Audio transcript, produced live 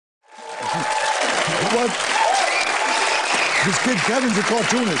What? This kid Kevin's a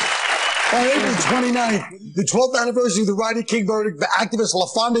cartoonist. On April 29th, the 12th anniversary of the Rodney King verdict, the activist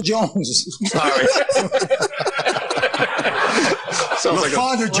LaFonda Jones. Sorry.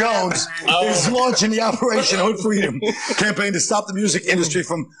 LaFonda Jones is launching the Operation Hood Freedom campaign to stop the music industry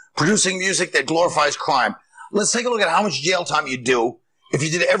from producing music that glorifies crime. Let's take a look at how much jail time you'd do if you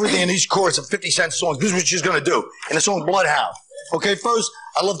did everything in each chorus of 50 Cent songs. This is what she's going to do in the song Bloodhound. Okay, first,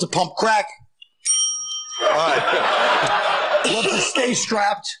 I love to pump crack. All right. Love to stay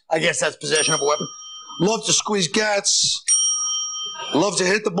strapped. I guess that's possession of a weapon. Love to squeeze gats. Love to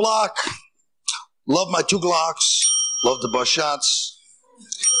hit the block. Love my 2 Glocks. Love to bust shots.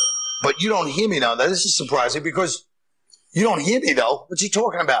 But you don't hear me now. This is surprising because you don't hear me, though. What's he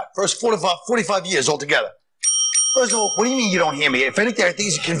talking about? First 45 years altogether. First of all, what do you mean you don't hear me? If anything, I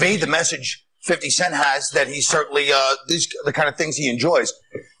think he's conveyed the message 50 Cent has that he certainly, these are the kind of things he enjoys.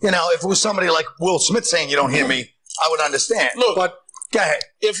 You know, if it was somebody like Will Smith saying you don't hear me, I would understand. Look, but go ahead.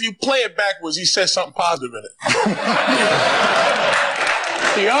 If you play it backwards, he says something positive in it.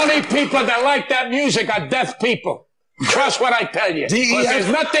 The only people that like that music are deaf people. Trust what I tell you. There's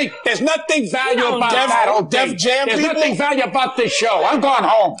nothing valuable about that whole thing. There's nothing valuable about this show. I'm going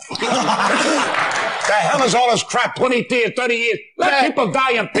home. The hell is all this crap? 20 years, 30 years. Let people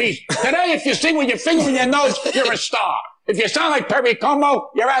die in peace. Today, if you sing with your finger in your nose, you're a star. If you sound like Perry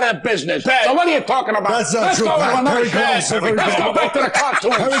Como, you're out of business. So what are you talking about? That's not true. Let's go back to the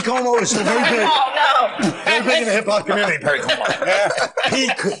cartoons. Perry Como is still very big. Oh, no. Very big in the hip-hop community, Perry Como. Yeah.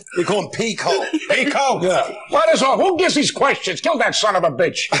 They call him Pico. Pico? Yeah. What is all? Who gives these questions? Kill that son of a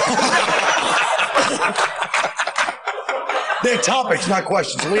bitch. They're topics, not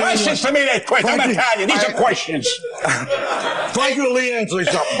questions. Questions to me, they're questions. I'm Italian. These are questions. Frankie or Leigh, answer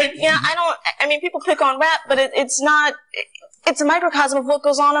something. Yeah, I mean, people pick on rap, but it's not, it's a microcosm of what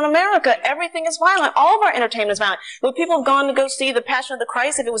goes on in America. Everything is violent. All of our entertainment is violent. Would people have gone to go see The Passion of the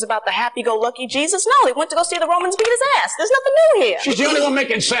Christ if it was about the happy-go-lucky Jesus? No, they went to go see the Romans beat his ass. There's nothing new here. She's the only one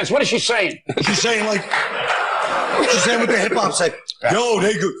making sense. What is she saying? She's saying what the hip-hop say. Yo,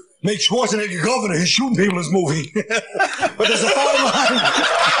 they go. Make Schwarzenegger governor. He's shooting people in this movie. But there's a fine line.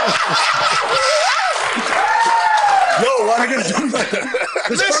 Yo, why are they going to do that?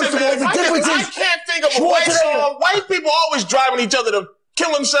 Listen, man, I can't think of a white song. White people always driving each other to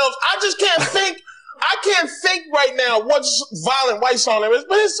kill themselves. I just can't think. I can't think right now what violent white song there is,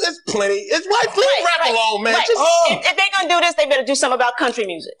 but it's plenty. It's white. Leave rap alone, man. Right. If they're going to do this, they better do something about country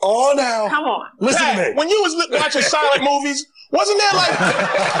music. Oh, now. Come on. Listen to me. When you was watching silent movies, wasn't there like,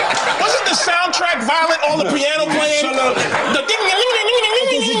 wasn't the soundtrack violent, all the piano playing?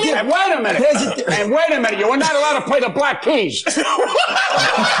 And wait a minute. You were not allowed to play the Black Keys. Go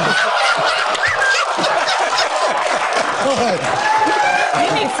ahead. You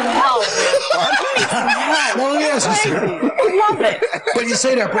need some help. Well, yes, I love it. but you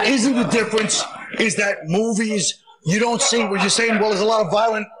say that, but isn't the difference is that movies, you don't see, what you're saying, well, there's a lot of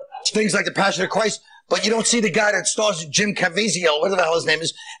violent things like The Passion of Christ, but you don't see the guy that stars Jim Caviezel, whatever the hell his name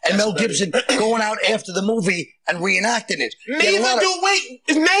is, and Mel Gibson going out after the movie and reenacting it. Neither do we.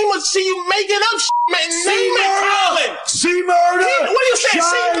 Name us, see you making up man. Name it, Colin. See murder. What are you saying?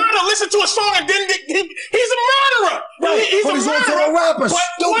 See murder. Listen to a song and then he's a murderer. Right. He's a murderer. Also a rapper. But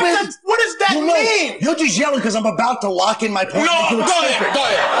what does that mean? You're just yelling because I'm about to lock in my point. No, go ahead.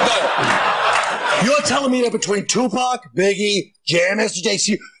 You're telling me that between Tupac, Biggie, Jam, Master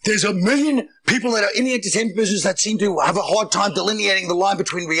JC, there's a million people that are in the entertainment business that seem to have a hard time delineating the line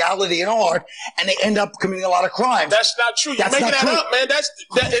between reality and art, and they end up committing a lot of crimes. That's not true. You're making that up, man.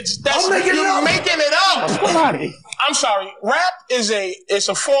 I'm making it up. Making it up. Come on. I'm sorry. Rap is a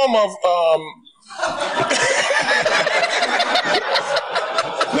form of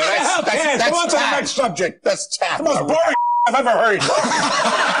That's on to the next subject. That's tap. The most boring I've ever heard.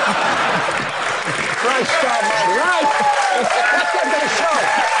 Christ almighty. Right. Let's get to the show.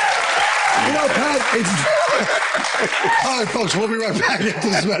 You know, Pat, all right, folks, we'll be right back after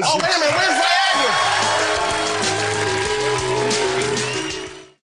this message. Oh, wait a minute. Where's Viagra?